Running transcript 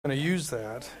Going to use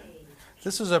that.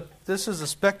 This is a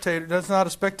spectator. That's not a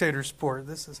spectator sport.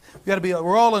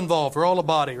 We're all involved. We're all a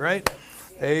body, right?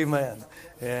 Amen.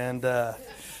 And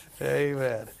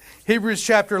amen. Hebrews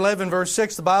chapter 11, verse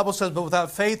 6, the Bible says, "But without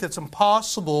faith it's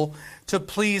impossible to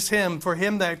please Him. For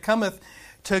him that cometh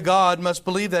to God must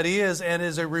believe that He is, and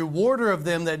is a rewarder of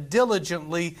them that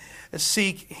diligently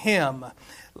seek Him."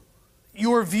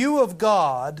 Your view of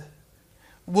God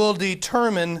will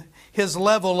determine His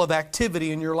level of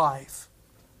activity in your life.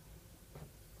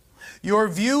 Your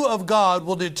view of God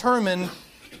will determine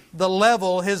the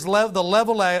level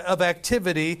of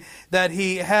activity that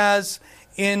He has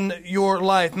in your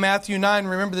life. Matthew 9,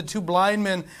 remember the two blind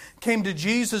men came to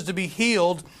Jesus to be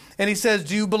healed, and He says,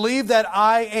 "Do you believe that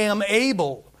I am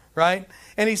able?" Right?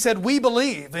 And he said, "We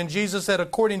believe." And Jesus said,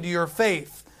 "According to your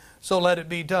faith, so let it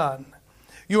be done."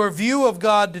 Your view of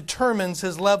God determines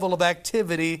His level of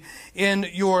activity in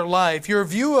your life. Your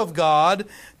view of God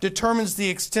determines the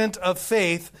extent of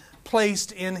faith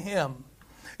placed in Him.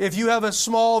 If you have a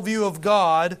small view of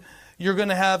God, you're going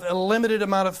to have a limited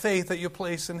amount of faith that you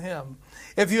place in Him.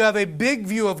 If you have a big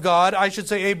view of God, I should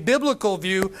say a biblical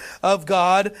view of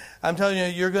God, I'm telling you,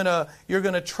 you're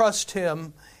going to trust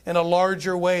Him in a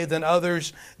larger way than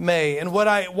others may. And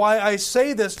why I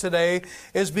say this today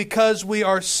is because we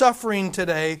are suffering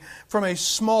today from a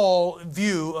small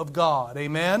view of God.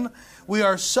 Amen? We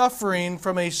are suffering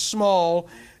from a small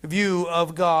view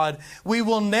of God. We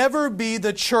will never be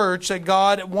the church that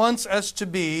God wants us to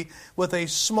be with a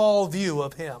small view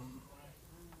of Him.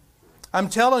 I'm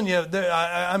telling you,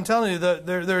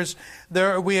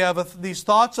 we have these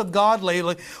thoughts of God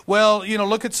lately. Well,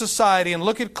 look at society and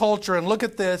look at culture and look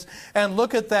at this and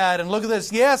look at that and look at this.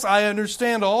 Yes, I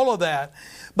understand all of that.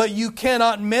 But you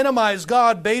cannot minimize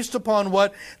God based upon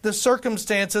what the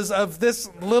circumstances of this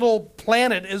little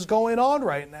planet is going on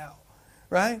right now.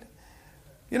 Right?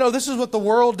 This is what the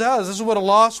world does. This is what a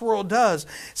lost world does.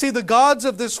 See, the gods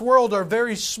of this world are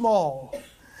very small.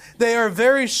 They are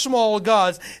very small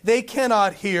gods. They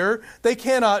cannot hear. They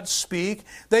cannot speak.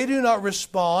 They do not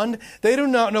respond. They do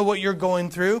not know what you're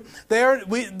going through. They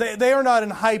are not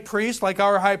an high priest like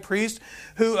our high priest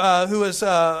who is.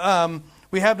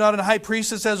 We have not a high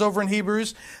priest, it says over in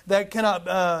Hebrews, that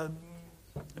cannot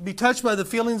be touched by the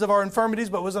feelings of our infirmities,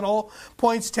 but was in all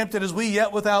points tempted as we,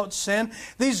 yet without sin.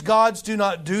 These gods do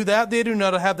not do that. They do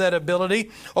not have that ability.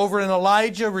 Over in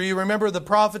Elijah, where you remember the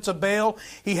prophets of Baal,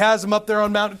 he has them up there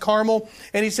on Mount Carmel,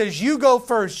 and he says, "You go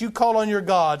first, you call on your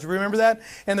gods." Remember that?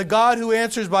 "And the God who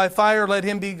answers by fire, let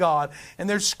him be God." And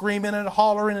they're screaming and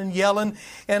hollering and yelling,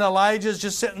 and Elijah's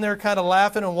just sitting there kind of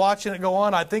laughing and watching it go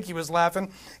on. I think he was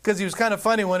laughing because he was kind of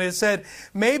funny when it said,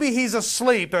 maybe he's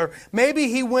asleep, or maybe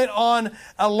he went on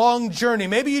a long journey.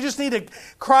 Maybe you just need to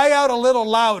cry out a little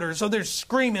louder. So they're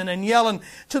screaming and yelling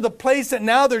to the place that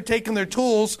now they're taking their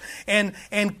tools and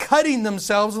cutting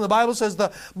themselves. And the Bible says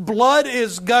the blood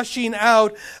is gushing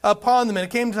out upon them. And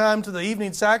it came time to the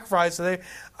evening sacrifice. So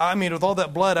with all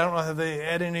that blood, I don't know if they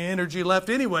had any energy left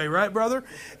anyway, right, brother?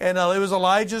 And it was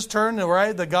Elijah's turn,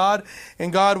 right? God,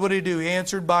 what did He do? He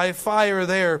answered by fire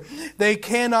there. They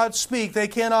cannot speak. They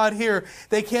cannot hear.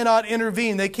 They cannot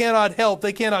intervene. They cannot help.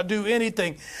 They cannot do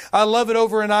anything. I love it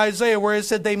over in Isaiah where it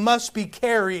said they must be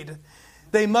carried.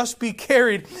 They must be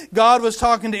carried. God was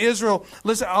talking to Israel.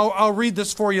 Listen, I'll read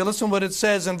this for you. Listen what it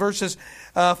says in verses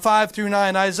 5 through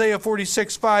 9. Isaiah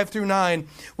 46, 5 through 9,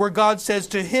 where God says,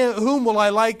 "To whom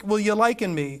will you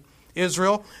liken me,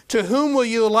 Israel? To whom will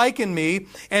you liken me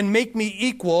and make me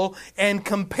equal and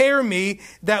compare me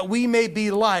that we may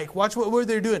be like?" Watch what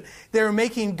they're doing. They're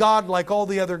making God like all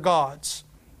the other gods.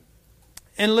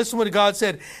 And listen what God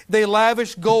said. "They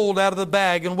lavish gold out of the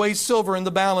bag and weigh silver in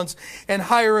the balance and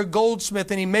hire a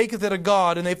goldsmith, and he maketh it a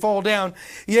god, and they fall down.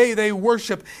 Yea, they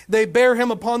worship. They bear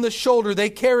him upon the shoulder. They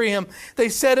carry him. They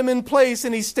set him in place,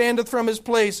 and he standeth from his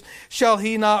place. Shall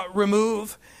he not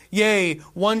remove? Yea,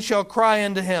 one shall cry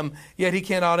unto him, yet he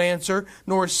cannot answer,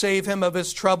 nor save him of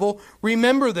his trouble.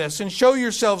 Remember this, and show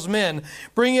yourselves men.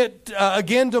 Bring it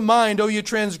again to mind, O ye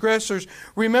transgressors.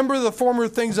 Remember the former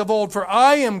things of old. For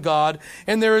I am God,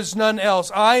 and there is none else.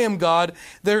 I am God,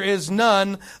 there is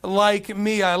none like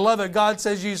me." I love it. God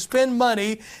says you spend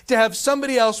money to have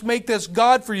somebody else make this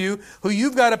God for you, who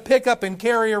you've got to pick up and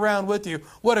carry around with you.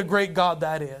 What a great God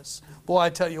that is. Boy, I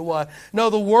tell you what. No,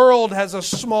 the world has a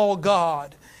small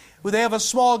God. They have a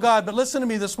small God, but listen to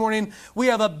me this morning. We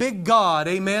have a big God,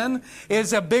 amen?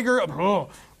 It's a bigger,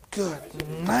 Good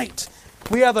night.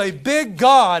 We have a big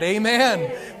God,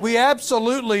 amen. We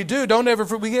absolutely do. Don't ever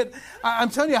forget. I'm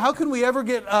telling you, how can we ever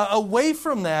get away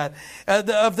from that,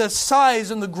 of the size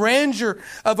and the grandeur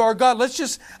of our God?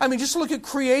 Just look at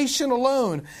creation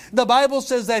alone. The Bible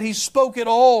says that He spoke it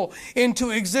all into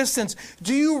existence.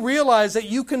 Do you realize that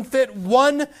you can fit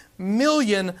 1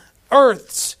 million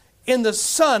earths in the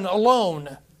sun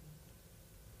alone?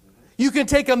 You can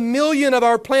take 1 million of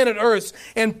our planet Earths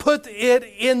and put it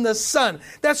in the sun.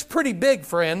 That's pretty big,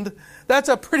 friend. That's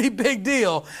a pretty big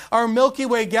deal. Our Milky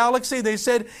Way galaxy, they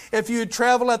said if you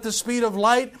travel at the speed of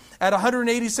light at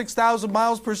 186,000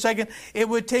 miles per second, it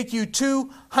would take you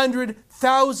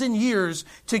 200,000 years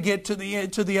to get to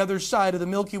the other side of the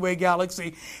Milky Way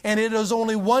galaxy. And it is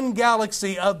only one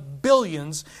galaxy of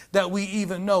billions that we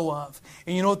even know of.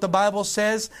 And you know what the Bible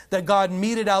says? That God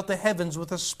meted out the heavens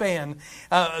with a span,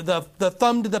 the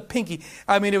thumb to the pinky.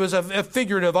 I mean, it was a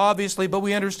figurative, obviously, but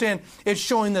we understand it's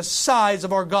showing the size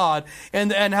of our God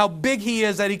and how big He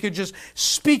is, that He could just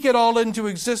speak it all into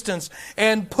existence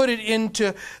and put it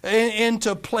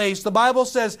into place. The Bible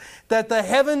says that the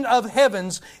heaven of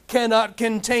heavens cannot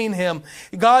contain Him.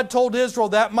 God told Israel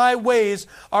that my ways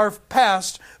are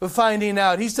past finding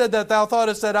out. He said that thou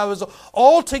thoughtest that I was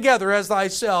altogether as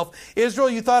thyself. Israel,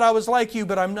 you thought I was like you,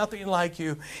 but I'm nothing like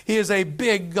you. He is a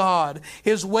big God.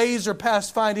 His ways are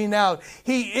past finding out.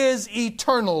 He is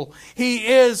eternal. He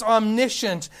is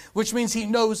omniscient, which means He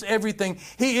knows everything.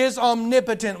 He is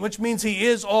omnipotent, which means He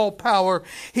is all power.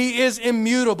 He is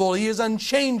immutable. He is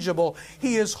unchangeable.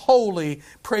 He is holy.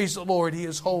 Praise the Lord. He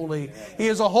is holy. He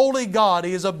is a holy God.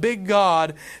 He is a big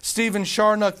God. Stephen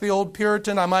Charnock, the old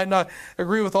Puritan, I might not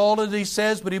agree with all that he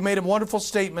says, but he made a wonderful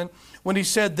statement when he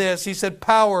said this. He said,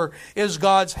 power is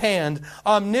God's hand,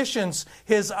 omniscience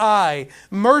His eye,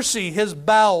 mercy His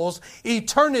bowels,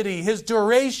 eternity His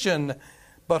duration,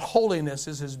 but holiness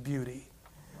is His beauty.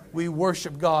 We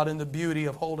worship God in the beauty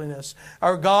of holiness.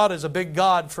 Our God is a big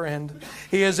God, friend.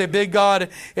 He is a big God,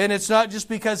 and it's not just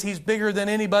because He's bigger than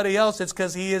anybody else. It's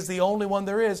because He is the only one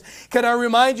there is. Can I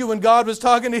remind you, when God was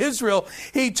talking to Israel,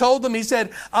 He told them, He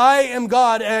said, I am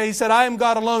God. He said, I am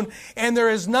God alone, and there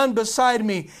is none beside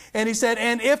me. And He said,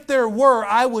 and if there were,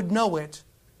 I would know it.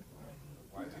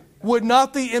 Would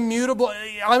not the immutable...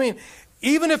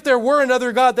 even if there were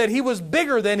another God that He was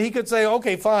bigger than, He could say,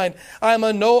 okay, fine, I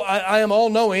am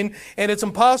all-knowing, and it's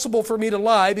impossible for me to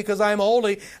lie because I am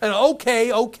holy. And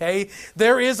okay,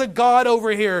 there is a God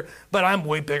over here, but I'm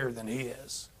way bigger than He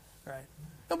is. Right?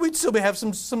 And we'd still have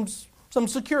some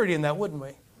security in that, wouldn't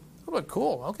we? Oh,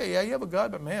 cool. Okay, yeah, you have a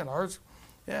God, but man, ours,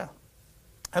 yeah.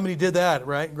 How many did that,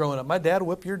 right, growing up? My dad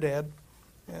whipped your dad.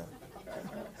 Yeah.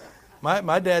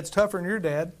 My dad's tougher than your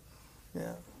dad.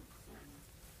 Yeah.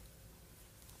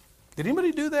 Did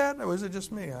anybody do that, or was it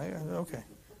just me? Okay.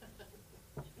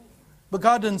 But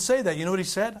God didn't say that. You know what He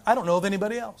said? I don't know of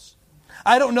anybody else.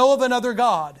 I don't know of another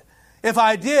God. If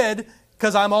I did,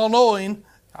 because I'm all-knowing,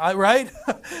 right?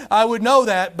 I would know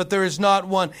that, but there is not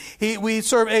one. We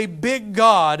serve a big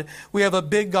God. We have a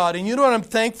big God. And you know what I'm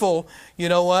thankful,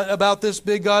 about this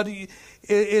big God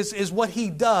is what He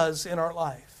does in our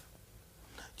life.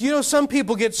 Do you know some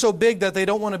people get so big that they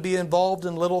don't want to be involved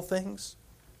in little things?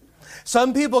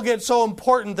 Some people get so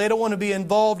important they don't want to be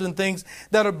involved in things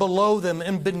that are below them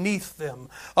and beneath them.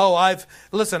 Oh, I've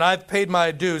paid my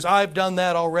dues. I've done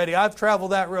that already. I've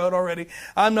traveled that road already.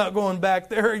 I'm not going back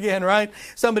there again, right?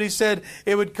 Somebody said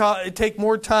it would take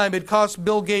more time. It'd cost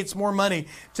Bill Gates more money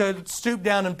to stoop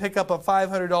down and pick up a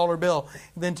 $500 bill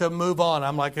than to move on.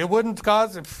 I'm like, it wouldn't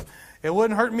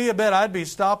hurt me a bit. I'd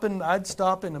stop in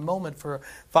a moment for a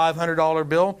 $500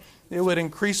 bill. It would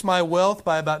increase my wealth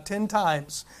by about 10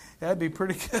 times. That'd be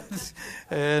pretty good.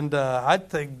 And I'd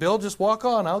think, Bill, just walk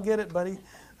on. I'll get it, buddy.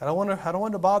 I don't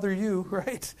want to bother you,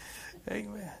 right?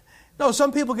 Amen. No,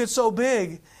 some people get so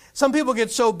big. Some people get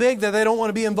so big that they don't want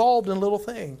to be involved in little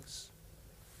things,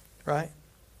 right?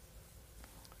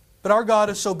 But our God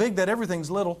is so big that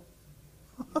everything's little.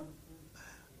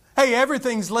 Hey,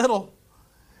 everything's little.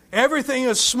 Everything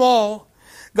is small.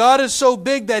 God is so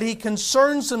big that He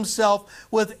concerns Himself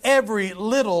with every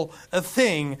little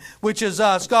thing, which is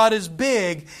us. God is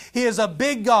big. He is a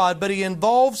big God, but He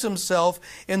involves Himself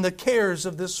in the cares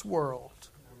of this world.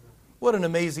 What an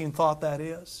amazing thought that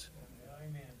is.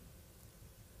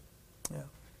 Yeah.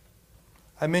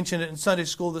 I mentioned it in Sunday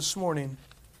school this morning.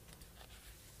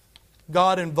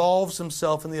 God involves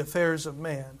Himself in the affairs of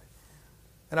man.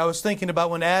 And I was thinking about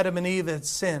when Adam and Eve had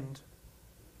sinned.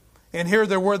 And here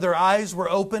their eyes were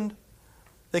opened.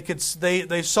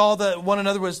 They saw that one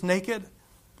another was naked,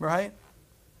 right?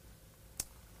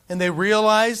 And they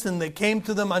realized, and they came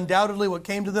to them, undoubtedly what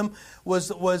came to them was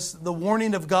the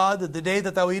warning of God that the day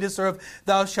that thou eatest thereof,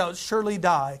 thou shalt surely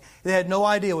die. They had no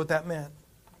idea what that meant.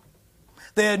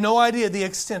 They had no idea the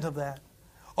extent of that.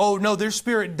 Oh no, their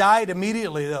spirit died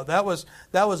immediately though. That was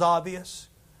obvious.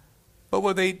 But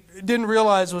what they didn't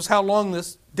realize was how long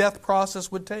this death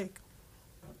process would take.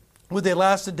 Would they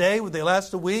last a day? Would they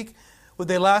last a week? Would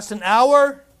they last an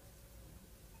hour?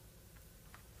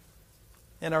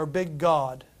 And our big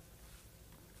God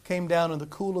came down in the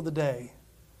cool of the day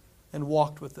and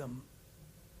walked with them.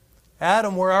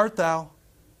 Adam, where art thou?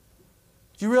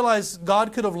 Do you realize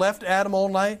God could have left Adam all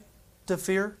night to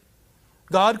fear?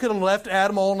 God could have left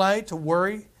Adam all night to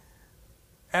worry.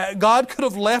 God could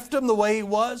have left him the way he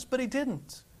was, but he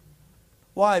didn't.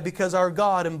 Why? Because our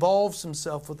God involves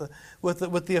himself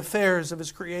with the affairs of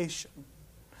his creation.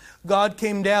 God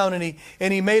came down and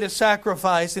he made a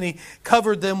sacrifice and He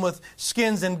covered them with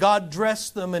skins, and God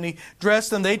dressed them and He dressed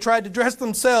them. They tried to dress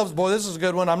themselves. Boy, this is a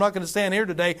good one. I'm not going to stand here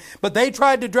today. But they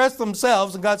tried to dress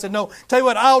themselves, and God said, no, tell you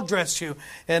what, I'll dress you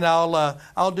and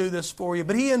I'll do this for you.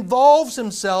 But He involves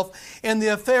Himself in the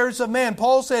affairs of man.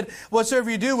 Paul said,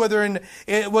 whatsoever you do, whether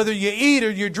you eat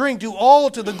or you drink, do all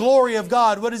to the glory of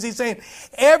God. What is he saying?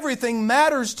 Everything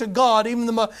matters to God, even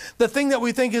the thing that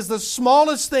we think is the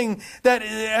smallest thing that,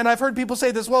 and I've heard people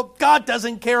say this, well, God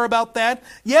doesn't care about that.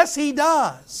 Yes, He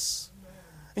does.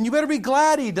 And you better be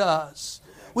glad He does.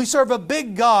 We serve a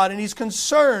big God, and He's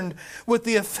concerned with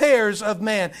the affairs of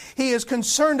man. He is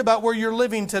concerned about where you're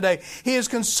living today. He is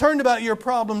concerned about your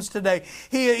problems today.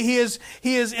 He is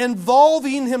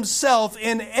involving Himself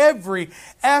in every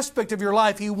aspect of your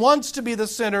life. He wants to be the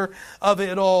center of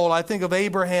it all. I think of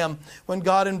Abraham when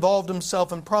God involved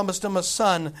Himself and promised him a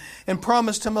son and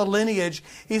promised him a lineage.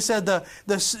 He said,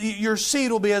 your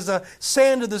seed will be as the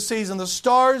sand of the seas and the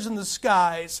stars in the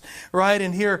skies. Right?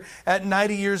 And here at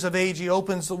 90 years of age, he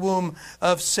opens the womb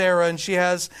of Sarah, and she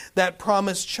has that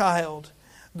promised child.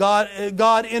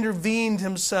 God intervened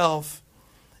Himself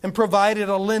and provided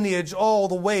a lineage all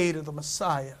the way to the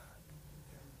Messiah.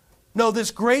 No,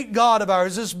 this great God of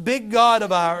ours, this big God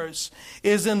of ours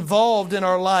is involved in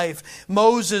our life.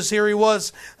 Moses, here he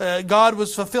was, God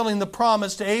was fulfilling the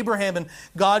promise to Abraham, and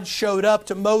God showed up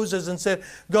to Moses and said,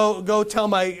 go tell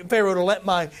my Pharaoh to let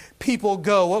my people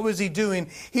go. What was he doing?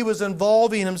 He was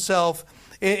involving himself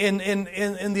in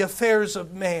the affairs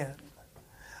of man.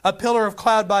 A pillar of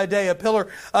cloud by day, a pillar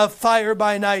of fire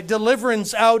by night,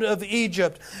 deliverance out of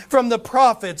Egypt. From the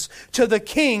prophets to the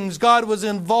kings, God was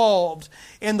involved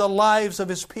in the lives of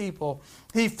His people.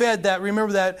 He fed that.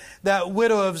 Remember that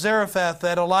widow of Zarephath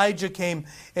that Elijah came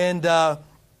and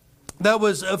that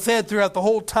was fed throughout the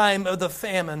whole time of the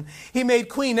famine. He made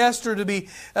Queen Esther to be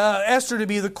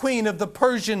the queen of the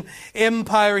Persian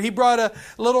Empire. He brought a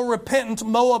little repentant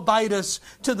Moabitess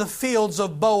to the fields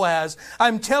of Boaz.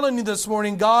 I'm telling you this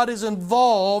morning, God is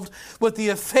involved with the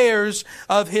affairs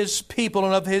of His people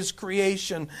and of His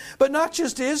creation. But not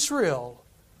just Israel.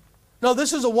 No,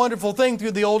 this is a wonderful thing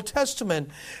through the Old Testament.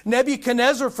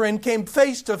 Nebuchadnezzar, friend, came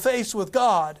face to face with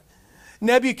God.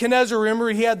 Nebuchadnezzar, remember,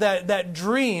 he had that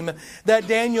dream that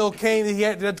Daniel came, he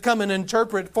had to come and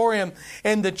interpret for him.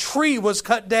 And the tree was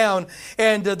cut down,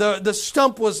 and the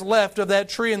stump was left of that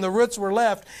tree, and the roots were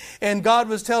left. And God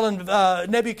was telling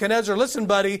Nebuchadnezzar, listen,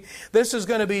 buddy, this is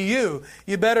going to be you.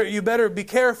 You better be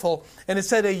careful. And it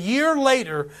said a year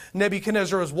later,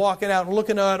 Nebuchadnezzar was walking out and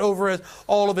looking out over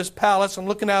all of his palace and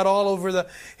looking out all over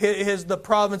the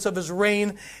province of his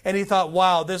reign. And he thought,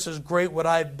 wow, this is great what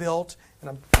I've built.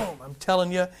 And I'm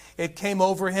telling you, it came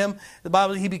over him. The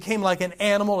Bible, he became like an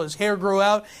animal. His hair grew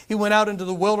out. He went out into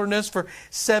the wilderness for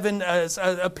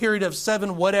a period of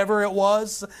 7, whatever it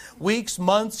was, weeks,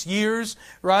 months, years,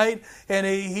 right? And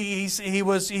he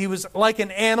was like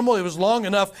an animal. It was long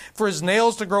enough for his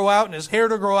nails to grow out and his hair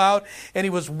to grow out. And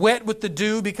he was wet with the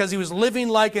dew because he was living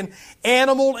like an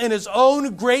animal in his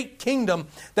own great kingdom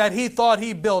that he thought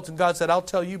he built. And God said, I'll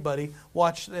tell you, buddy,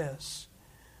 watch this,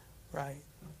 right?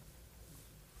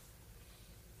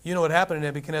 You know what happened to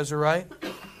Nebuchadnezzar, right?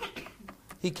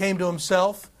 He came to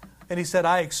himself and he said,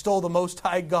 I extol the Most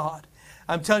High God.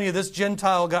 I'm telling you, this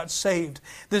Gentile got saved.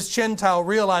 This Gentile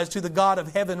realized who the God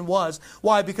of heaven was.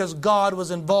 Why? Because God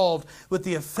was involved with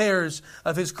the affairs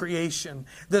of His creation.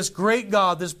 This great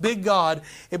God, this big God,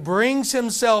 it brings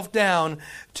Himself down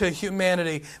to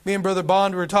humanity. Me and Brother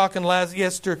Bond were talking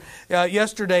yesterday,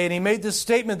 and he made this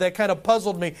statement that kind of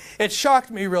puzzled me. It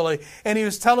shocked me, really. And he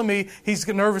was telling me, he's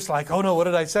nervous, like, oh no, what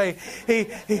did I say?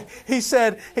 He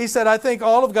said, I think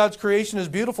all of God's creation is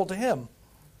beautiful to Him.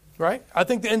 Right? I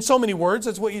think in so many words,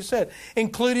 that's what you said.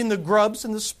 Including the grubs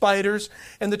and the spiders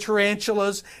and the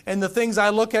tarantulas and the things I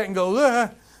look at and go,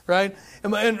 ugh, right?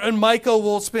 And Michael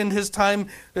will spend his time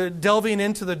delving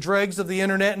into the dregs of the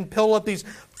internet and pull up these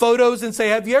photos and say,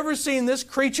 have you ever seen this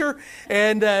creature?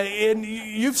 And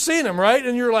you've seen them, right?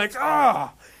 And you're like,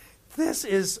 this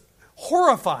is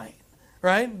horrifying,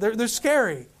 right? They're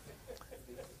scary.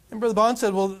 And Brother Bond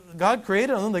said, well, God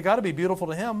created them. They got to be beautiful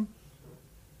to Him.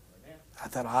 I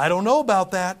thought, I don't know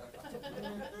about that.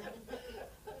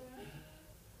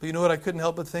 But you know what I couldn't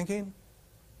help but thinking?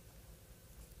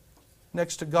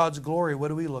 Next to God's glory, what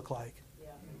do we look like?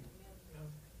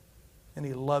 And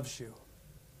He loves you.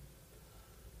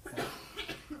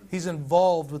 He's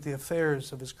involved with the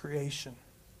affairs of His creation.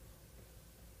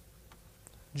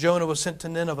 Jonah was sent to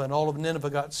Nineveh, and all of Nineveh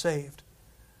got saved.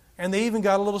 And they even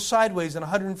got a little sideways, and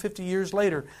 150 years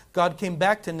later, God came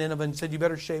back to Nineveh and said, you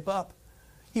better shape up.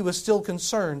 He was still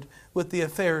concerned with the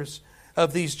affairs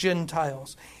of these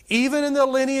Gentiles. Even in the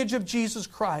lineage of Jesus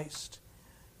Christ,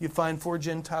 you find 4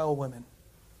 Gentile women.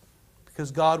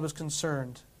 Because God was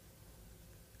concerned.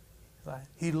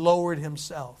 He lowered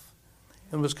Himself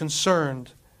and was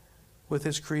concerned with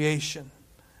His creation.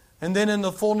 And then in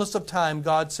the fullness of time,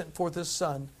 God sent forth His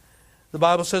Son. The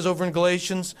Bible says over in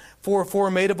Galatians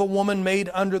 4:4, made of a woman made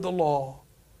under the law.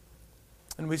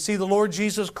 And we see the Lord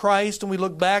Jesus Christ, and we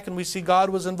look back and we see God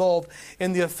was involved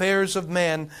in the affairs of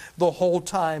man the whole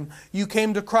time. You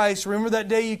came to Christ. Remember that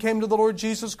day you came to the Lord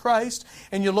Jesus Christ?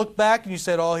 And you look back and you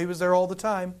said, He was there all the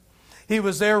time. He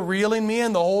was there reeling me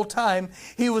in the whole time.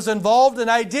 He was involved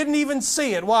and I didn't even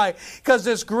see it. Why? Because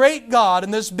this great God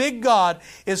and this big God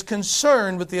is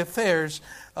concerned with the affairs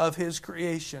of His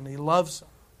creation. He loves them.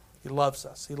 He loves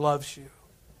us. He loves you.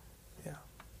 Yeah.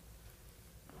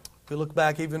 We look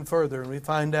back even further and we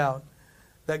find out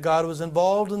that God was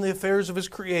involved in the affairs of His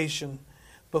creation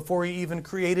before He even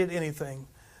created anything.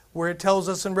 Where it tells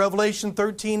us in Revelation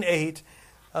 13:8,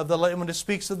 when it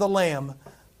speaks of the Lamb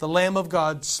of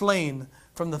God slain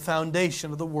from the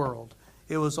foundation of the world.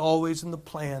 It was always in the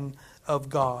plan of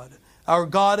God. Our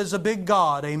God is a big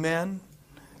God, amen?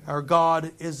 Our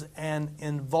God is an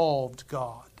involved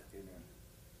God.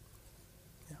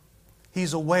 Yeah.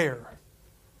 He's aware.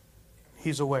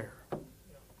 He's aware.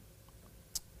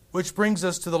 Which brings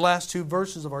us to the last 2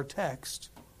 verses of our text.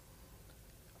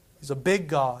 He's a big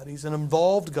God. He's an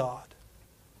involved God.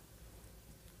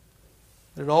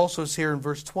 It also is here in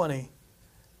verse 20.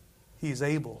 He's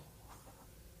able.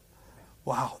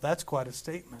 Wow, that's quite a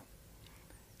statement.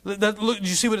 Look, do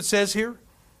you see what it says here?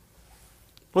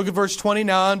 Look at verse 20.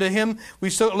 Now unto Him, we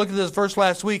looked at this verse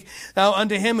last week. Now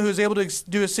unto Him who is able to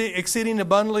do exceeding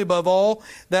abundantly above all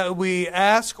that we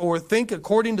ask or think,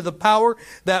 according to the power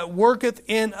that worketh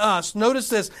in us. Notice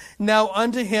this. Now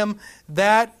unto Him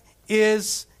that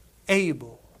is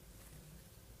able.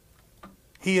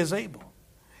 He is able.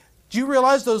 Do you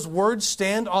realize those words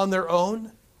stand on their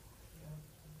own?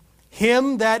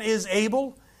 Him that is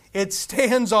able, it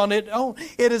stands on its own.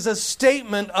 It is a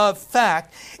statement of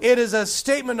fact. It is a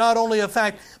statement not only of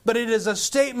fact, but it is a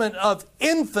statement of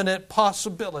infinite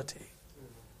possibility.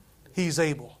 He's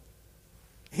able.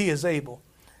 He is able.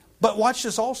 But watch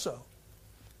this also.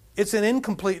 It's an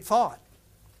incomplete thought.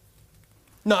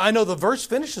 Now, I know the verse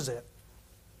finishes it.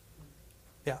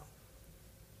 Yeah.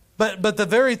 But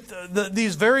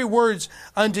these very words,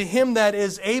 unto Him that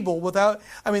is able,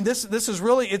 this is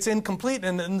really, it's incomplete,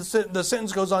 and the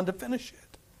sentence goes on to finish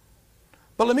it.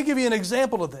 But let me give you an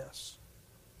example of this.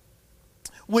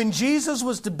 When Jesus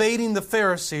was debating the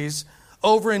Pharisees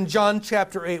over in John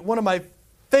chapter 8, one of my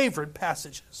favorite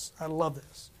passages. I love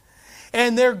this.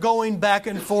 And they're going back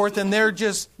and forth, and they're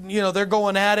just, they're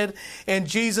going at it. And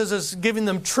Jesus is giving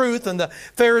them truth, and the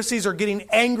Pharisees are getting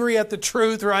angry at the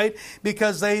truth, right?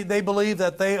 Because they believe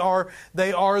that they are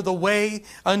the way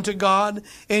unto God.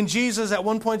 And Jesus at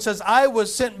one point says, I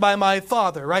was sent by my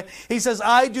Father, right? He says,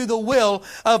 I do the will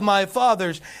of my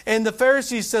Father's. And the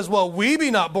Pharisees says, well, we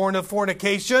be not born of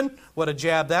fornication. What a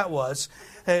jab that was.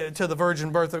 To the virgin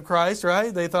birth of Christ,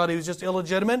 right? They thought He was just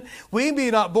illegitimate. We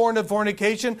be not born of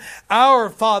fornication.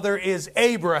 Our father is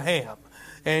Abraham.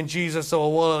 And Jesus said,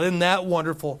 well, isn't that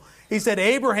wonderful? He said,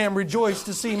 Abraham rejoiced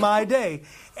to see my day,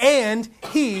 and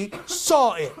he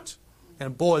saw it.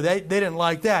 And boy, they didn't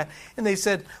like that. And they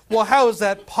said, well, how is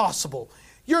that possible?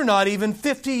 You're not even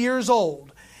 50 years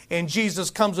old. And Jesus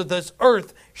comes with this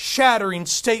earth-shattering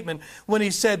statement when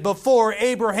He said, before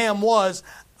Abraham was,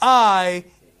 I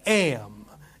am.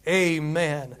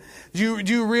 Amen. Do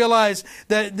you realize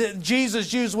that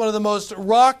Jesus used one of the most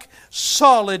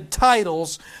rock-solid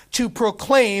titles to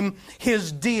proclaim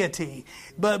His deity?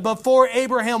 But before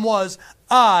Abraham was,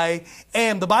 I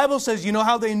am. The Bible says, you know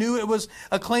how they knew it was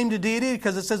a claim to deity?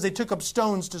 Because it says they took up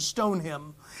stones to stone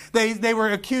him. They were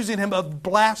accusing him of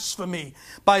blasphemy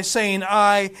by saying,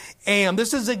 I am.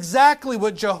 This is exactly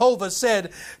what Jehovah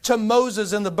said to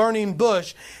Moses in the burning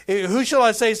bush. Who shall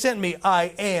I say sent me?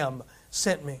 I am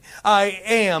sent me. I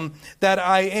am that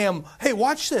I am. Hey,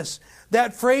 watch this.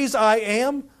 That phrase, I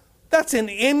am, that's an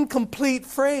incomplete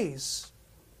phrase.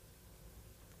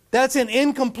 That's an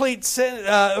incomplete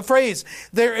phrase.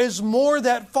 There is more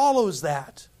that follows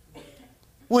that.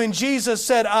 When Jesus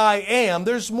said, I am,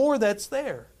 there's more that's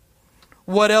there.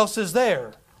 What else is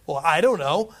there? Well, I don't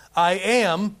know. I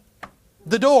am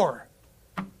the door.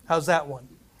 How's that one?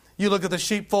 You look at the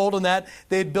sheepfold and that,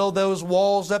 they'd build those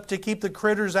walls up to keep the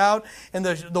critters out. And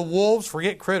the wolves,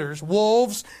 forget critters,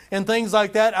 wolves and things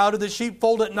like that out of the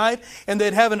sheepfold at night. And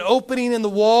they'd have an opening in the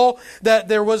wall that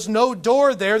there was no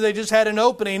door there. They just had an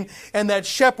opening. And that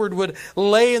shepherd would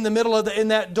lay in the middle of in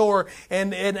that door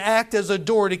and act as a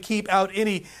door to keep out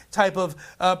any type of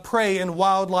prey and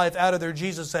wildlife out of there.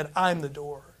 Jesus said, I'm the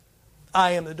door.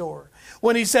 I am the door.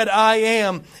 When he said, I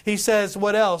am, he says,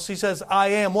 what else? He says, I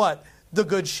am what? The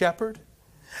good shepherd.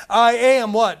 I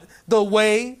am what? The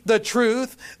way, the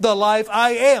truth, the life. I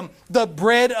am the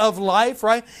bread of life,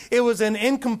 right? It was an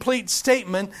incomplete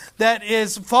statement that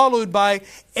is followed by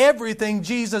everything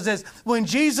Jesus is. When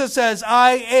Jesus says,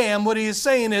 I am, what he is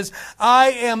saying is,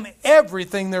 I am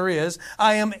everything there is.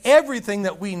 I am everything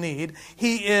that we need.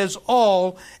 He is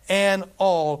all and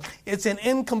all. It's an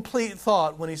incomplete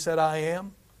thought when he said, I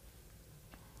am.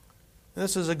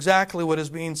 This is exactly what is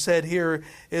being said here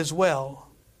as well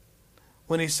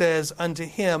when he says, unto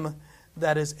him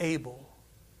that is able.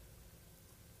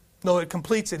 No, it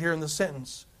completes it here in the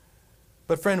sentence.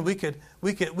 But friend, we could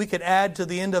add to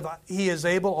the end of he is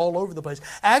able all over the place.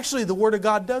 Actually, the Word of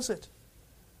God does it.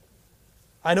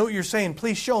 I know what you're saying.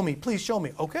 Please show me. Please show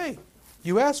me. Okay.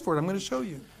 You asked for it. I'm going to show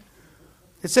you.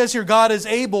 It says here, God is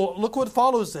able. Look what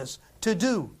follows this. To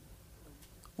do.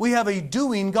 We have a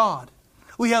doing God.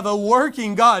 We have a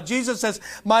working God. Jesus says,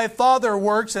 my Father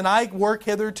works and I work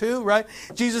hitherto, right?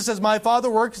 Jesus says, my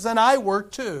Father works and I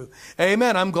work too.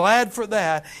 Amen. I'm glad for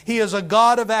that. He is a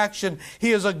God of action.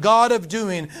 He is a God of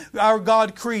doing. Our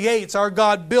God creates. Our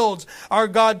God builds. Our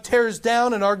God tears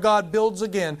down and our God builds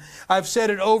again. I've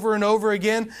said it over and over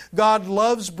again. God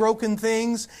loves broken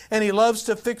things and He loves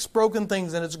to fix broken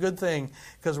things, and it's a good thing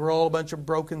because we're all a bunch of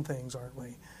broken things, aren't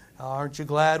we? Aren't you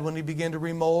glad when He began to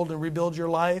remold and rebuild your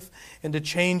life and to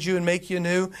change you and make you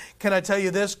new? Can I tell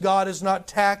you this? God is not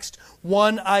taxed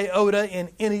one iota in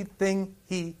anything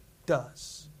He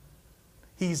does.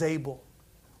 He's able.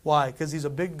 Why? Because He's a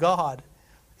big God.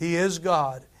 He is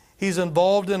God. He's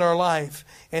involved in our life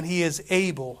and He is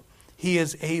able. He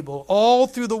is able. All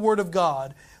through the Word of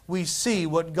God, we see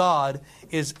what God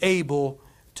is able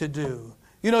to do.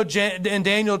 You know, in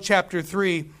Daniel chapter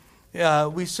 3,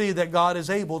 we see that God is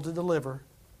able to deliver.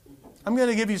 I'm going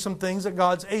to give you some things that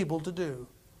God's able to do.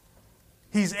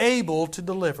 He's able to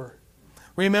deliver.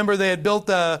 Remember, they had built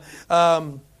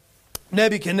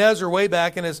Nebuchadnezzar way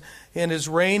back in his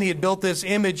reign. He had built this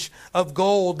image of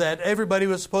gold that everybody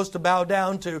was supposed to bow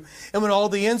down to. And when all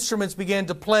the instruments began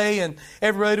to play and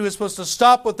everybody was supposed to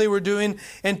stop what they were doing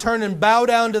and turn and bow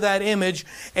down to that image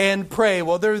and pray.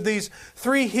 Well, there are these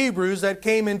 3 Hebrews that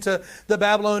came into the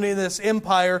Babylonian, this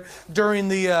empire, during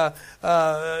the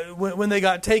when they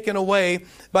got taken away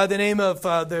by the name of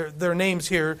their names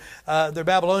here, their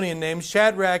Babylonian names,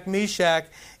 Shadrach, Meshach,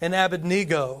 and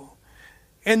Abednego.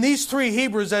 And these 3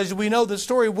 Hebrews, as we know the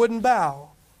story, wouldn't bow.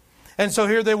 And so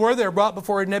here they were brought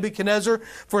before Nebuchadnezzar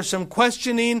for some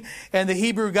questioning. And the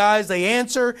Hebrew guys, they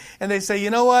answer and they say,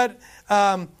 you know what?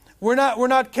 We're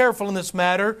not careful in this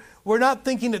matter. We're not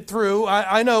thinking it through.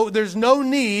 I know there's no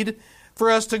need for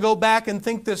us to go back and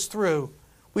think this through.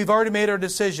 We've already made our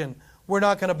decision. We're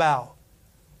not going to bow.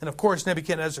 And of course,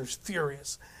 Nebuchadnezzar's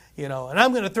furious, and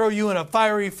I'm going to throw you in a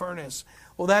fiery furnace.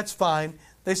 Well, that's fine.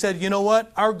 They said, you know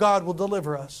what? Our God will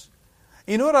deliver us.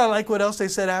 You know what I like what else they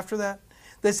said after that?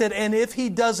 They said, and if He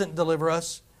doesn't deliver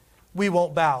us, we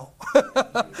won't bow.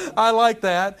 I like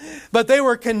that. But they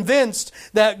were convinced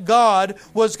that God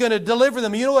was going to deliver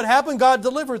them. You know what happened? God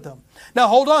delivered them. Now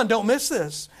hold on, don't miss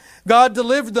this. God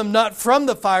delivered them not from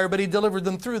the fire, but He delivered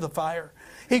them through the fire.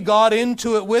 He got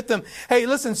into it with them. Hey,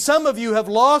 listen, some of you have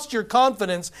lost your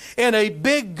confidence in a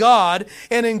big God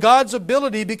and in God's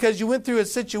ability because you went through a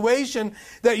situation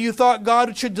that you thought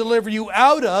God should deliver you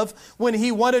out of when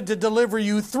He wanted to deliver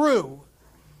you through.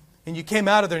 And you came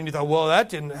out of there and you thought, well, that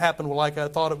didn't happen like I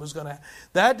thought it was going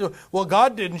to. Well,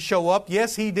 God didn't show up.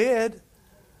 Yes, He did.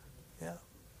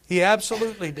 He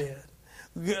absolutely did.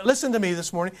 Listen to me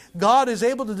this morning. God is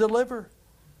able to deliver.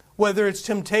 Whether it's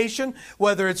temptation,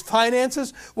 whether it's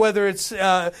finances, whether it's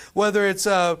health,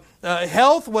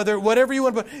 whatever you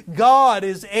want. But God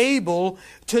is able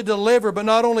to deliver, but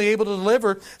not only able to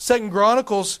deliver. 2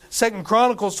 Chronicles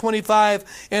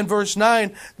 25 and verse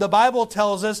 9, the Bible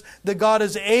tells us that God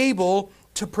is able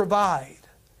to provide.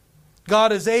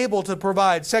 God is able to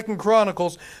provide. 2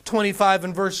 Chronicles 25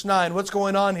 and verse 9. What's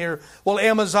going on here? Well,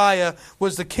 Amaziah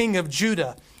was the king of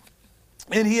Judah.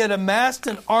 And he had amassed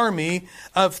an army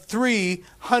of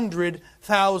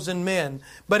 300,000 men.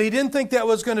 But he didn't think that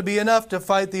was going to be enough to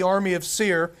fight the army of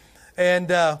Seir.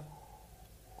 And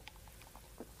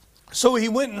so he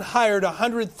went and hired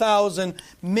 100,000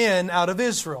 men out of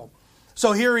Israel.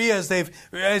 So here he is.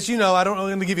 As you know, I don't know, I'm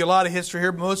going to give you a lot of history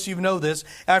here, but most of you know this.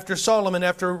 After Solomon,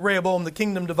 after Rehoboam, the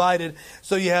kingdom divided.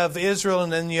 So you have Israel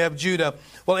and then you have Judah.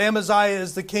 Well, Amaziah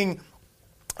is the king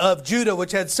of Judah,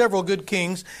 which had several good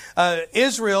kings.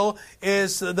 Israel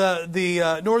is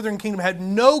the northern kingdom, had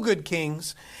no good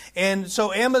kings. And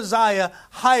so Amaziah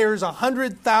hires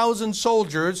 100,000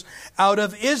 soldiers out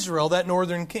of Israel, that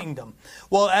northern kingdom.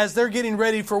 Well, as they're getting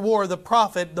ready for war, the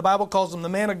prophet, the Bible calls him the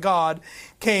man of God,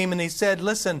 came and he said,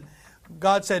 listen,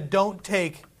 God said, don't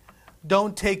take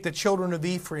the children of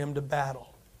Ephraim to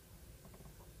battle.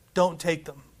 Don't take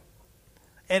them.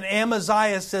 And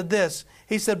Amaziah said this.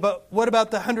 He said, but what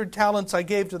about the 100 talents I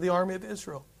gave to the army of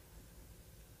Israel?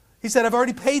 He said, I've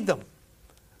already paid them.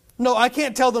 No, I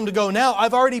can't tell them to go now.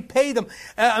 I've already paid them.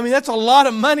 I mean, that's a lot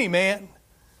of money, man.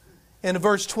 In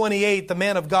verse 28, the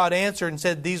man of God answered and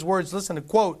said these words. Listen to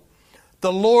quote.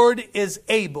 The Lord is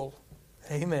able.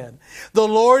 Amen. The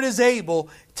Lord is able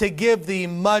to give thee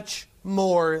much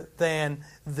more than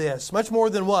this. Much more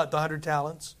than what? The 100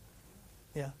 talents?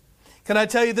 Yeah. Can I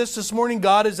tell you this morning?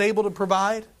 God is able to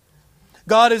provide.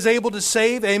 God is able to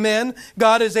save, amen.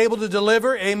 God is able to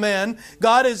deliver, amen.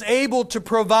 God is able to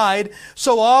provide.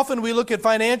 So often we look at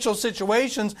financial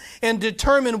situations and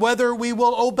determine whether we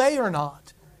will obey or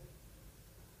not.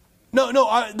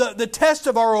 The test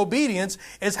of our obedience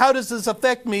is how does this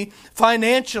affect me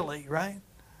financially, right?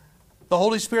 The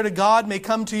Holy Spirit of God may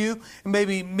come to you and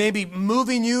maybe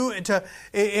moving you in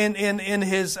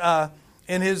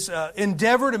His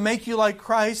endeavor to make you like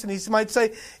Christ. And He might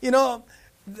say,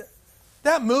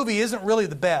 that movie isn't really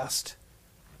the best.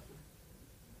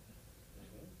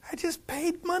 I just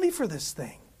paid money for this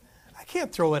thing. I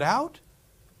can't throw it out.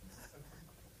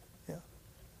 Yeah.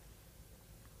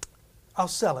 I'll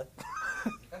sell it.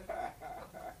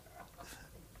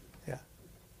 Yeah.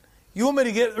 You want me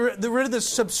to get rid of this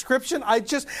subscription? I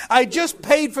just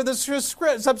paid for the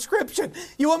subscription.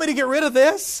 You want me to get rid of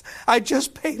this? I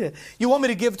just paid it. You want me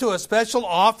to give to a special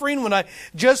offering when I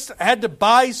just had to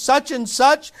buy such and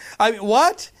such? I mean,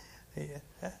 what?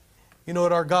 You know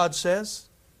what our God says?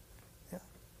 Yeah.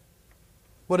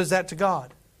 What is that to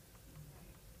God?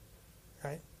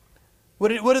 Right? What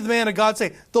did the man of God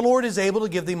say? The Lord is able to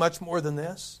give thee much more than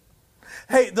this.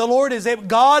 Hey, the Lord is able.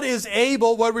 God is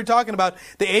able. What are we talking about?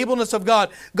 The ableness of God.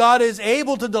 God is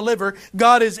able to deliver.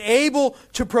 God is able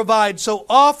to provide. So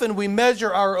often we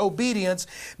measure our obedience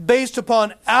based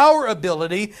upon our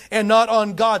ability and not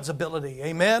on God's ability.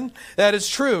 Amen? That is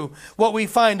true. What we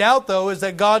find out, though, is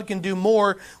that God can do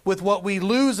more with what we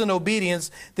lose in obedience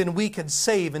than we can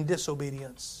save in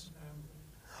disobedience.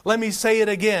 Let me say it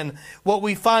again. What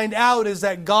we find out is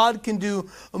that God can do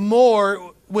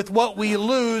more with what we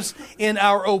lose in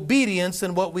our obedience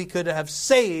than what we could have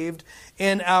saved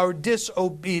in our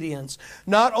disobedience.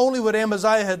 Not only would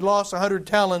Amaziah had lost 100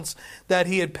 talents that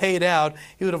he had paid out,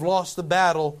 he would have lost the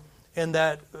battle in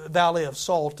that valley of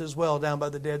salt as well, down by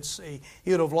the Dead Sea.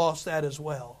 He would have lost that as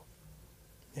well.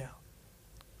 Yeah.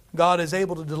 God is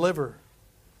able to deliver.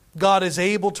 God is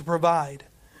able to provide.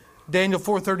 Daniel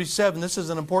 4:37, this is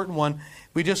an important one.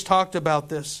 We just talked about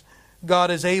this.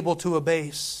 God is able to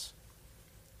abase.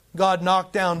 God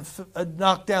knocked down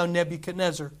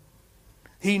Nebuchadnezzar.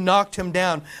 He knocked him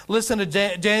down. Listen to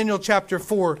Daniel chapter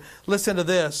 4. Listen to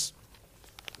this.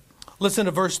 Listen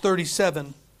to verse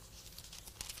 37.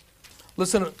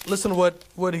 Listen to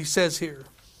what he says here.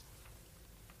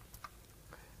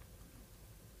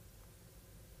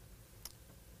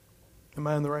 Am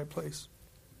I in the right place?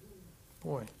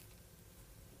 Boy.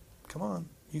 Come on.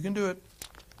 You can do it.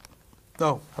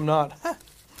 No, I'm not.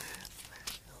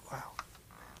 Wow.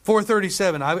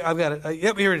 4:37. I've got it.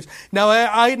 Yep, here it is. Now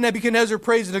I, Nebuchadnezzar,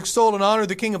 praise and extol and honor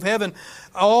the King of heaven,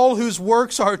 all whose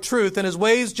works are truth and his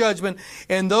ways judgment,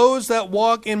 and those that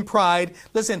walk in pride.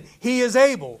 Listen, he is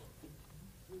able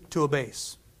to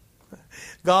abase.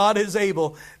 God is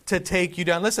able to take you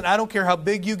down. Listen, I don't care how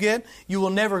big you get, you will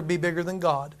never be bigger than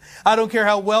God. I don't care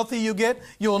how wealthy you get,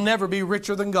 you will never be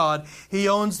richer than God. He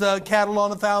owns the cattle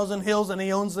on 1,000 hills, and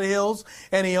He owns the hills,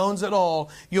 and He owns it all.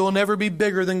 You will never be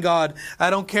bigger than God. I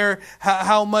don't care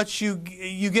how much you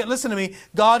get. Listen to me.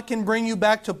 God can bring you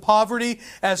back to poverty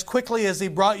as quickly as He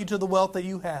brought you to the wealth that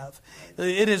you have.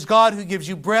 It is God who gives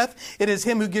you breath. It is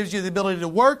Him who gives you the ability to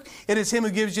work. It is Him who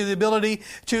gives you the ability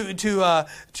to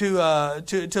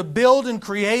build and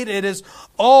create. It is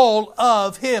all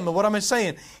of Him. And what am I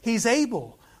saying? He's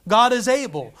able. God is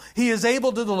able. He is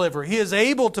able to deliver. He is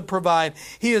able to provide.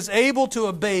 He is able to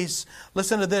abase.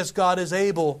 Listen to this. God is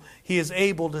able. He is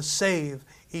able to save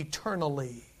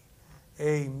eternally.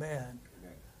 Amen.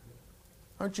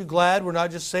 Aren't you glad we're not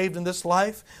just saved in this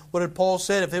life? What did Paul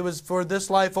say? If it was for this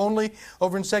life only,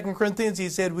 over in 2 Corinthians, he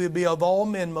said we would be of all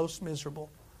men most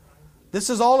miserable. This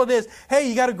is all it is. Hey,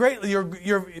 you got a great,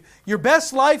 your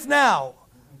best life now.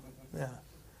 Yeah.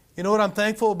 You know what I'm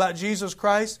thankful about Jesus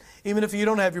Christ? Even if you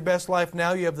don't have your best life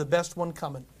now, you have the best one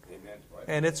coming. Amen.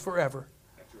 And it's forever.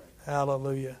 That's right.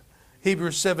 Hallelujah.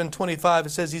 Hebrews 7:25, it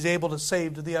says He's able to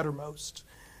save to the uttermost.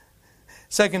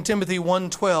 2 Timothy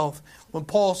 1:12, when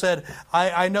Paul said,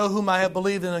 I know whom I have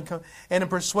believed in and am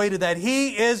persuaded that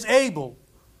He is able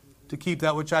to keep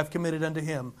that which I've committed unto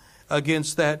Him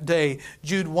against that day.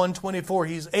 Jude 1:24,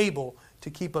 He's able to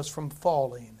keep us from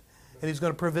falling. And He's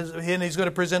going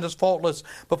to present us faultless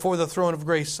before the throne of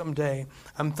grace someday.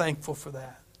 I'm thankful for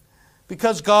that.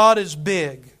 Because God is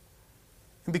big,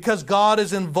 and because God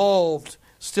is involved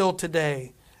still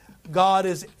today, God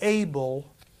is able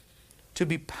to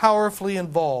be powerfully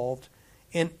involved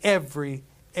in every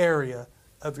area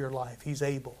of your life. He's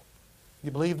able.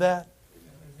 You believe that?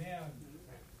 Amen.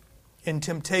 In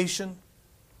temptation,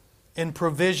 in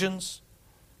provisions,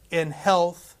 in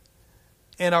health,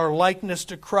 in our likeness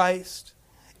to Christ,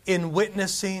 in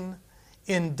witnessing,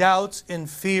 in doubts, in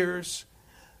fears,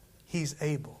 He's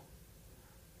able.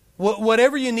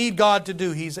 Whatever you need God to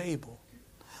do, He's able.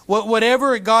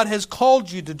 Whatever God has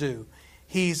called you to do,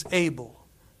 He's able.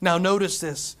 Now notice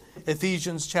this,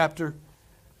 Ephesians chapter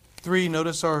 3.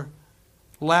 Notice our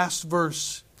last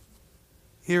verse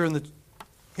here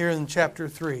in chapter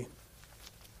 3. If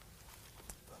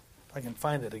I can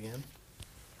find it again.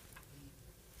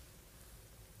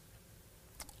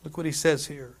 Look what he says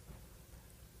here.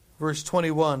 Verse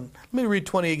 21. Let me read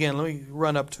 20 again. Let me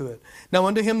run up to it. Now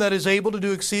unto Him that is able to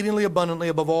do exceedingly abundantly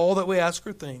above all that we ask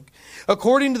or think,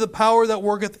 according to the power that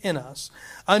worketh in us,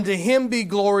 unto Him be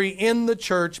glory in the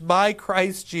church by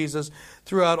Christ Jesus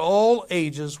throughout all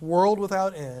ages, world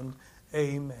without end.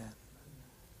 Amen.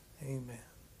 Amen.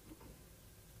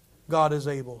 God is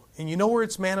able. And you know where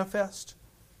it's manifest?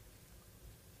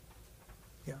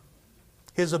 Yeah.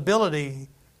 His ability,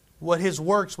 what His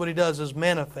works, what He does is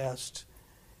manifest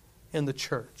in the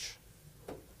church.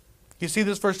 You see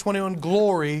this verse 21,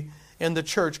 glory in the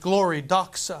church. Glory,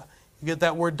 doxa. You get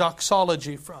that word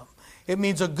doxology from. It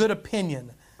means a good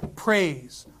opinion,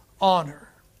 praise,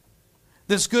 honor.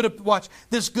 This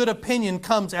good opinion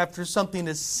comes after something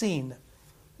is seen.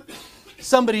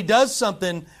 Somebody does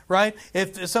something, right?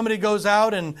 If somebody goes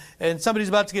out and somebody's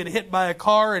about to get hit by a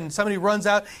car and somebody runs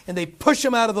out and they push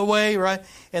them out of the way, right?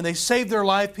 And they save their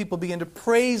life, people begin to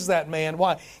praise that man.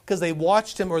 Why? Because they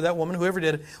watched him, or that woman, whoever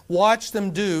did it, watched them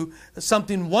do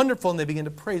something wonderful, and they begin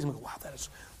to praise him.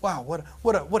 Wow,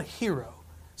 what a hero.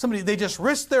 Somebody, they just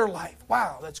risked their life.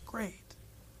 Wow, that's great.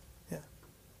 Yeah.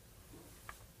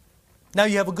 Now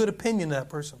you have a good opinion of that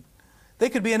person.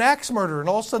 They could be an axe murderer, and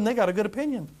all of a sudden they got a good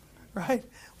opinion. Right?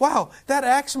 Wow, that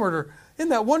axe murderer, isn't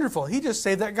that wonderful? He just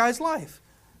saved that guy's life.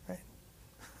 Right?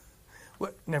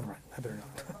 What? Never mind. I better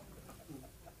not.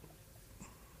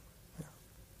 Yeah.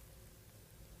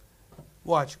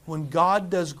 Watch. When God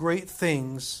does great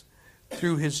things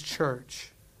through His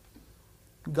church,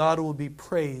 God will be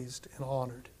praised and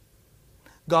honored.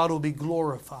 God will be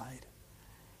glorified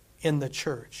in the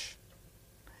church.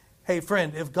 Hey,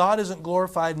 friend, if God isn't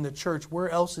glorified in the church, where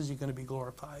else is He going to be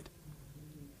glorified?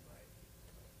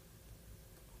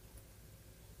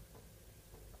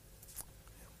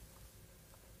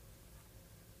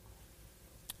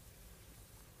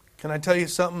 Can I tell you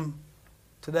something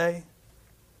today?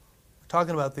 We're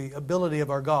talking about the ability of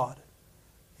our God.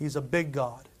 He's a big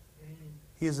God.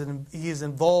 He is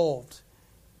involved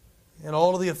in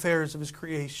all of the affairs of His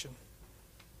creation,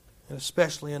 and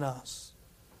especially in us.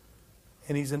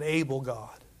 And He's an able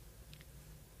God.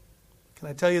 Can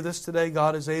I tell you this today?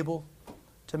 God is able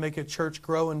to make a church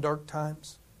grow in dark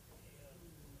times.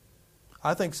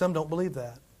 I think some don't believe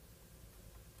that.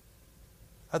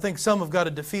 I think some have got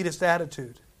a defeatist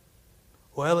attitude.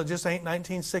 Well, it just ain't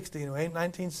 1960, it ain't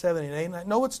 1970, it ain't...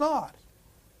 No, it's not.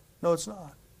 No, it's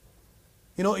not.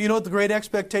 You know what the great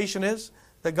expectation is?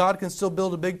 That God can still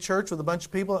build a big church with a bunch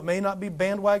of people that may not be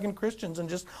bandwagon Christians and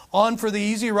just on for the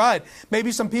easy ride.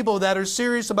 Maybe some people that are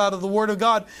serious about the Word of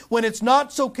God when it's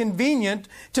not so convenient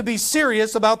to be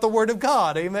serious about the Word of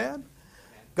God. Amen?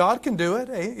 God can do it.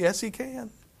 Yes, He can.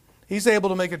 He's able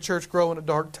to make a church grow in a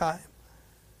dark time.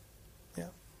 Yeah.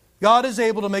 God is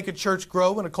able to make a church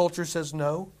grow when a culture says,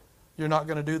 no, you're not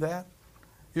going to do that.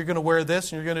 You're going to wear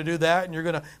this and you're going to do that and you're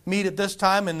going to meet at this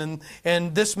time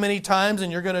and this many times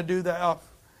and you're going to do that. Oh.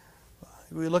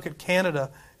 We look at Canada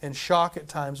and shock at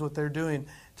times what they're doing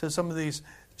to some of these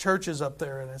churches up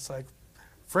there. And it's like,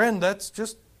 friend, that's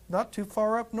just not too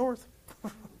far up north. Yeah.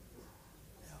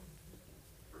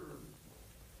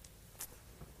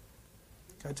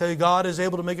 I tell you, God is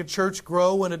able to make a church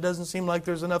grow when it doesn't seem like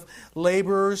there's enough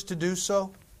laborers to do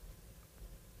so.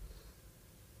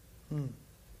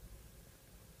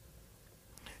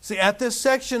 See, at this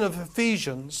section of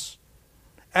Ephesians,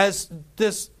 as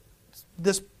this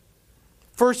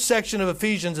first section of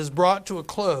Ephesians is brought to a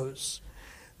close,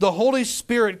 the Holy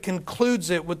Spirit concludes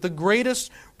it with the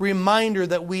greatest reminder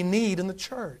that we need in the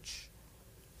church.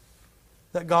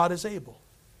 That God is able.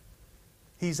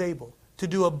 He's able to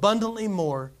do abundantly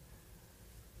more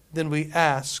than we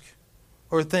ask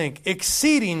or think,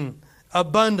 exceeding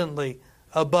abundantly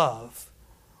above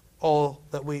all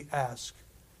that we ask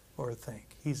or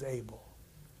think. He's able.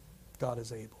 God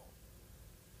is able.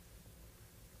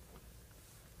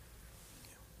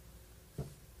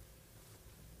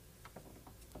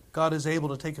 God is able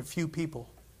to take a few people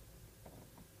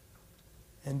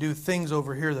and do things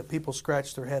over here that people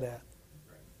scratch their head at.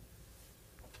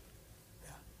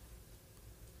 Yeah.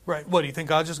 Right. What, do you think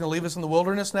God's just going to leave us in the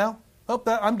wilderness now? Oh,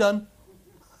 I'm done.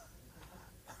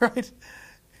 Right?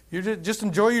 You just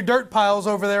enjoy your dirt piles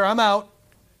over there. I'm out.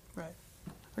 Right.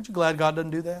 Aren't you glad God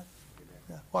doesn't do that?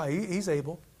 Yeah. Why? He's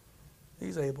able.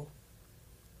 He's able.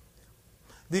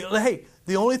 The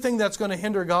only thing that's going to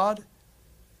hinder God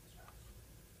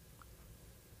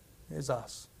is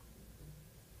us.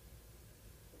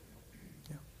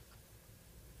 Yeah.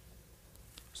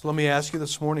 So let me ask you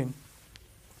this morning,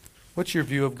 what's your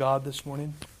view of God this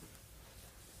morning?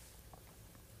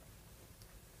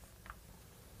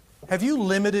 Have you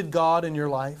limited God in your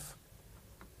life?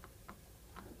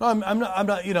 No, I'm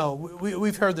not,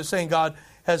 we've heard the saying, God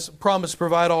has promised to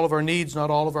provide all of our needs, not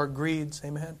all of our greeds.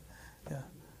 Amen. Yeah.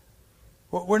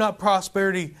 We're not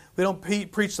prosperity. We don't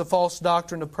preach the false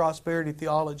doctrine of prosperity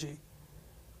theology.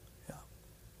 Yeah.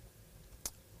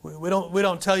 We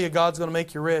don't tell you God's going to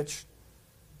make you rich.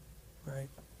 Right?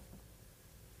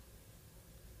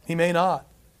 He may not.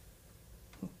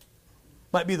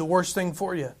 Might be the worst thing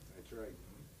for you. That's right.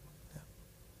 Yeah.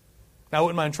 Now, I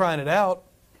wouldn't mind trying it out.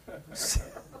 See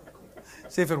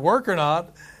if it'd work or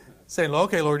not. Saying,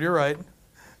 okay, Lord, you're right.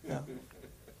 Yeah.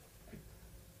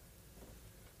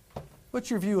 What's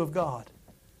your view of God?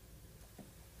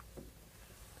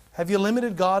 Have you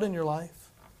limited God in your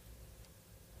life?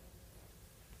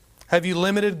 Have you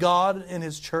limited God in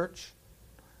His church?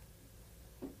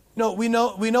 No, we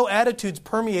know attitudes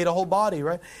permeate a whole body,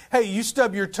 right? Hey, you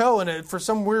stub your toe and for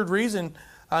some weird reason,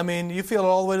 you feel it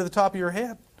all the way to the top of your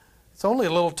hip. It's only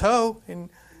a little toe, and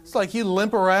it's like you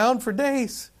limp around for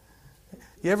days.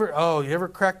 You ever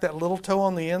crack that little toe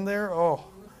on the end there? Oh,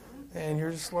 and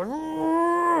you're just like,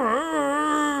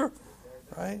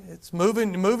 right? It's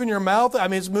moving your mouth.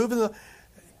 It's moving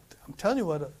I'm telling you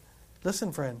what.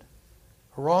 Listen, friend.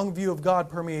 A wrong view of God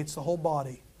permeates the whole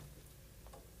body.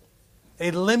 A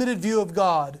limited view of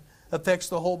God affects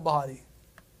the whole body.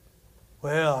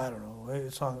 Well, I don't know.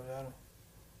 It's not.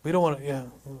 We don't want to. Yeah.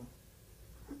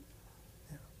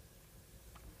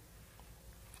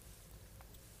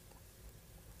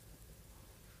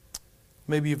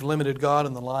 Maybe you've limited God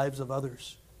in the lives of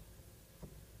others.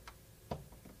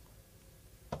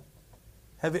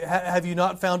 Have you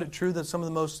not found it true that some of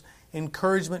the most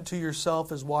encouragement to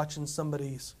yourself is watching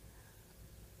somebody's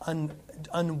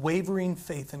unwavering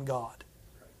faith in God?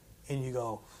 And you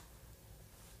go,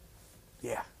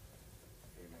 yeah.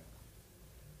 Amen.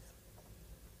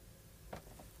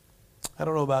 I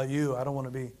don't know about you. I don't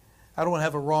want to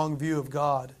have a wrong view of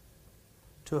God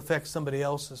to affect somebody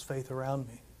else's faith around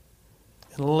me.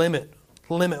 And limit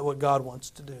what God wants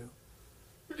to do.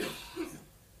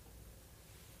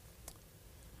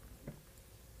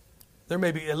 There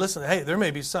may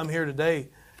be some here today,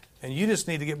 and you just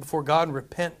need to get before God and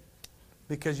repent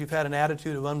because you've had an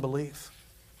attitude of unbelief.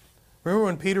 Remember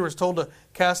when Peter was told to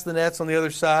cast the nets on the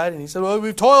other side, and he said, well,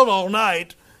 we've toiled all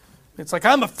night. It's like,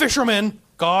 I'm a fisherman,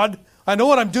 God. I know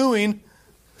what I'm doing.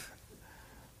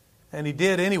 And he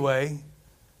did anyway.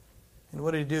 And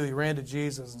what did he do? He ran to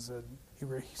Jesus and said, he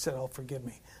said, "Oh, forgive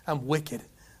me. I'm wicked."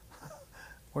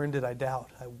 Wherein did I doubt?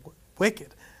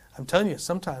 Wicked. I'm telling you,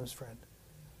 sometimes, friend,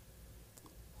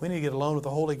 we need to get alone with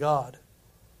the Holy God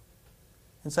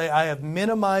and say, "I have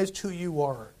minimized who you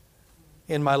are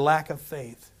in my lack of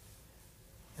faith.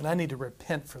 And I need to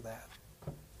repent for that."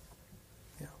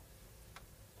 You know.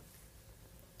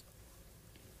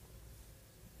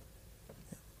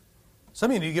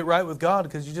 Some of you need to get right with God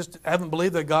because you just haven't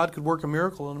believed that God could work a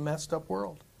miracle in a messed up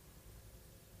world.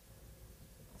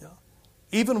 Yeah.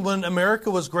 Even when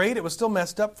America was great, it was still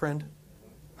messed up, friend.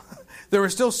 There were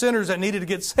still sinners that needed to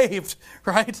get saved,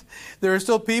 right? There are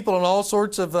still people in all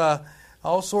sorts of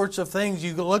things.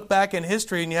 You look back in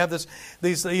history and you have this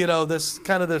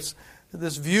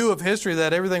view of history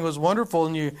that everything was wonderful,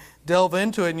 and you delve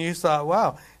into it and you thought,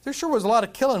 wow, there sure was a lot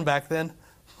of killing back then.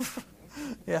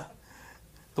 Yeah.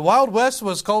 The Wild West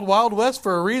was called Wild West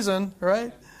for a reason,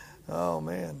 right? Oh,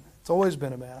 man. It's always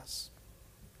been a mess.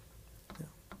 Yeah.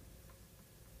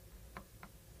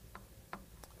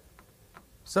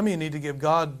 Some of you need to give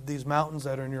God these mountains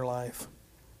that are in your life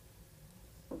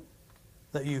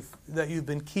that you've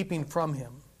been keeping from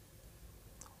Him.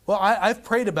 Well, I've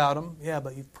prayed about them. Yeah,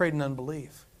 but you've prayed in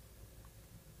unbelief.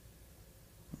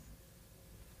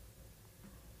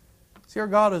 See, our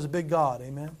God is a big God.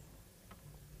 Amen.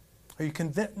 Are you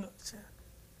convinced?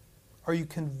 Are you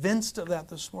convinced of that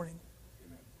this morning?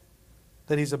 Amen.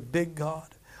 That He's a big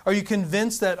God? Are you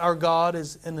convinced that our God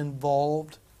is an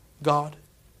involved God?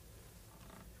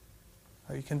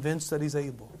 Are you convinced that He's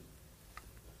able?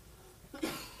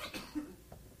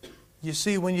 You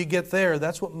see, when you get there,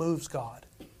 that's what moves God.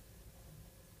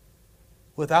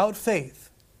 Without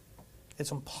faith,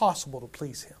 it's impossible to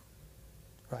please Him.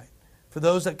 Right? For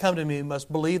those that come to me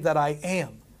must believe that I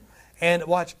am. And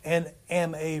watch, and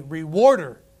am a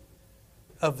rewarder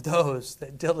of those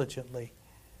that diligently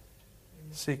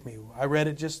seek me. I read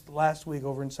it just last week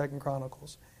over in 2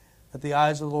 Chronicles. That the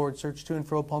eyes of the Lord search to and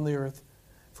fro upon the earth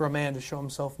for a man to show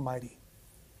himself mighty.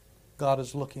 God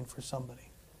is looking for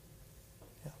somebody.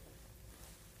 Yeah.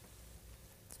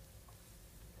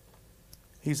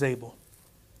 He's able.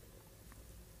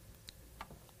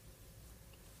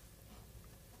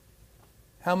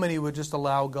 How many would just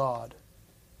allow God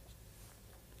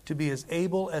to be as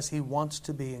able as He wants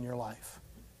to be in your life?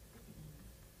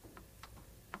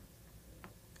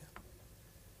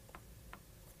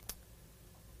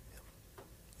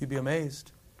 You'd be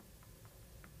amazed.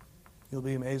 You'll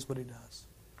be amazed what He does.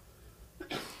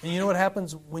 And you know what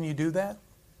happens when you do that?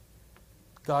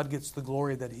 God gets the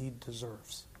glory that He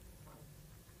deserves.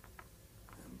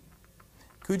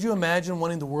 Could you imagine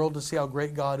wanting the world to see how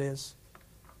great God is?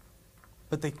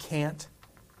 But they can't.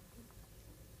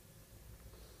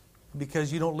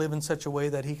 Because you don't live in such a way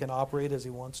that He can operate as He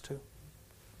wants to.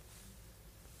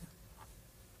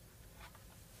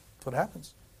 That's what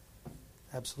happens.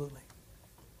 Absolutely.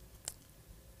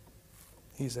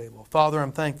 He's able. Father,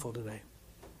 I'm thankful today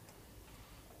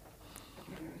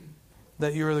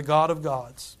that You are the God of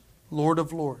gods, Lord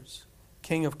of lords,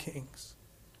 King of kings.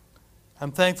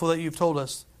 I'm thankful that You've told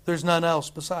us there's none else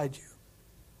beside You.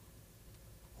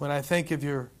 When I think of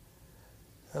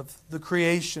the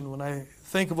creation, when I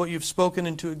think of what You've spoken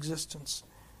into existence,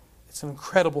 it's an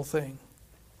incredible thing.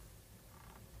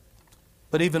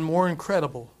 But even more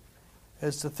incredible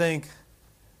is to think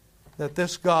that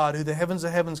this God, who the heavens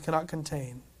of heavens cannot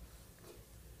contain,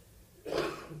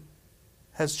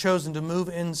 has chosen to move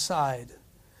inside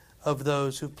of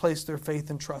those who've placed their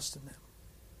faith and trust in Him.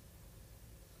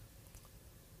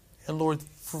 And Lord,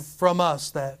 from us,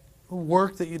 that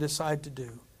work that You decide to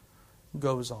do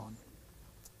goes on.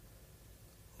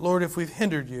 Lord, if we've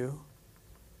hindered You,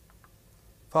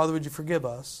 Father, would You forgive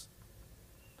us?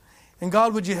 And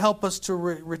God, would You help us to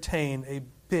retain a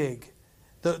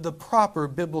the proper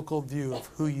biblical view of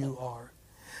who You are?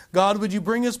 God, would You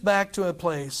bring us back to a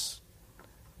place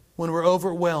when we're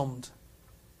overwhelmed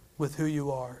with who You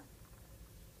are?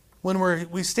 When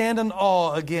we stand in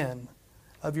awe again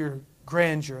of Your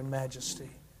grandeur and majesty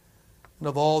and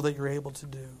of all that You're able to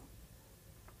do.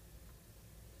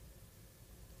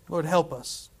 Lord, help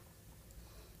us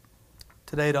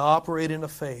today to operate in a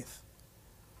faith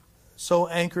so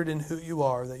anchored in who You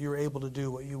are that You're able to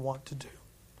do what You want to do.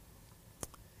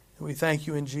 And we thank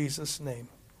You in Jesus' name.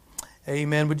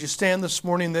 Amen. Would you stand this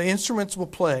morning? The instruments will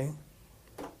play.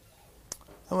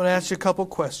 I want to ask you a couple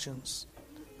questions.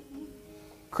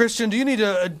 Christian, do you need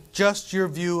to adjust your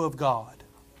view of God?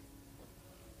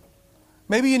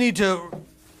 Maybe you need to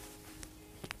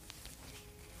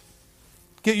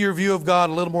get your view of God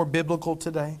a little more biblical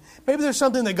today? Maybe there's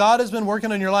something that God has been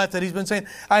working on your life that He's been saying,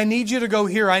 I need you to go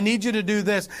here. I need you to do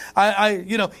this.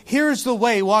 Here's the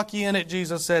way. Walk ye in it,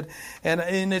 Jesus said.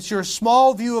 And it's your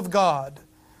small view of God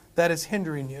that is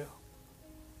hindering you.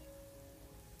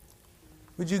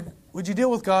 Would you deal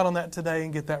with God on that today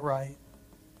and get that right?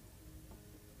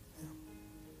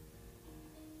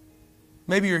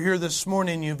 Maybe you're here this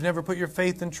morning and you've never put your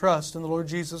faith and trust in the Lord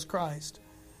Jesus Christ.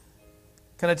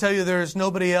 Can I tell you there is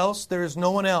nobody else, there is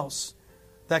no one else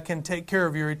that can take care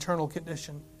of your eternal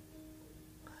condition.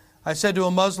 I said to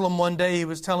a Muslim one day, he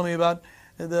was telling me about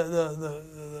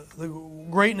the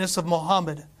greatness of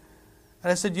Muhammad.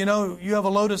 And I said, you have a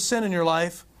load of sin in your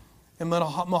life, and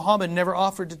Muhammad never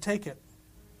offered to take it.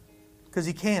 Because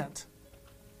he can't.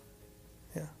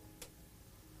 Yeah.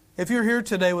 If you're here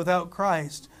today without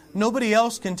Christ, nobody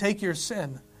else can take your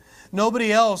sin. Nobody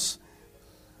else,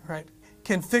 right,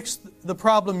 can fix the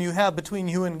problem you have between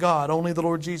you and God. Only the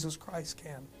Lord Jesus Christ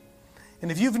can.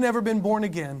 And if you've never been born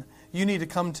again, you need to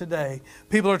come today.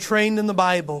 People are trained in the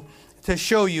Bible to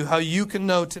show you how you can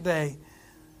know today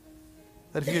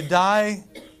that if you die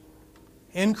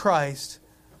in Christ,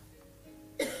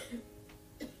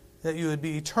 that you would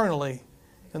be eternally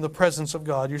in the presence of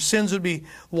God. Your sins would be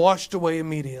washed away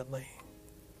immediately.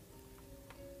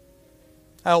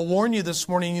 I'll warn you this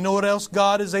morning, you know what else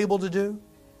God is able to do?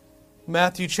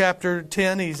 Matthew chapter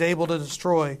 10, He's able to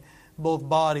destroy both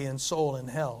body and soul in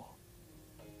hell.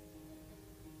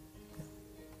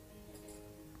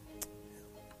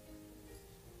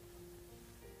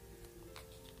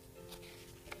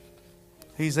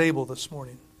 He's able this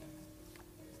morning.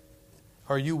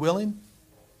 Are you willing?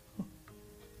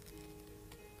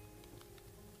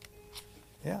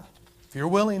 Yeah. If you're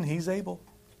willing, He's able.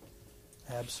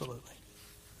 Absolutely.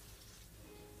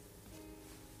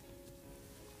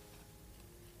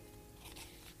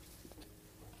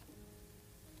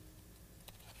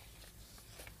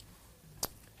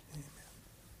 Amen.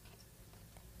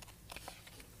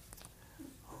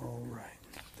 All right.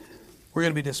 We're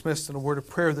going to be dismissed in a word of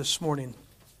prayer this morning.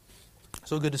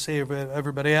 So good to see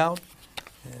everybody out.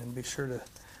 And be sure to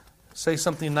say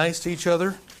something nice to each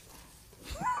other.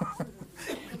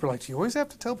 People are like, do you always have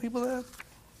to tell people that?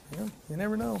 Yeah, you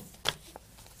never know.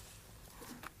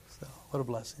 So, what a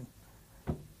blessing.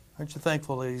 Aren't you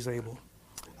thankful that He's able?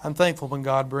 I'm thankful when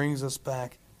God brings us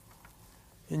back.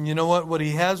 And you know what? What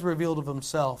He has revealed of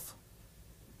Himself,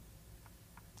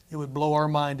 it would blow our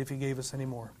mind if He gave us any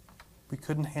more. We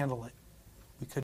couldn't handle it.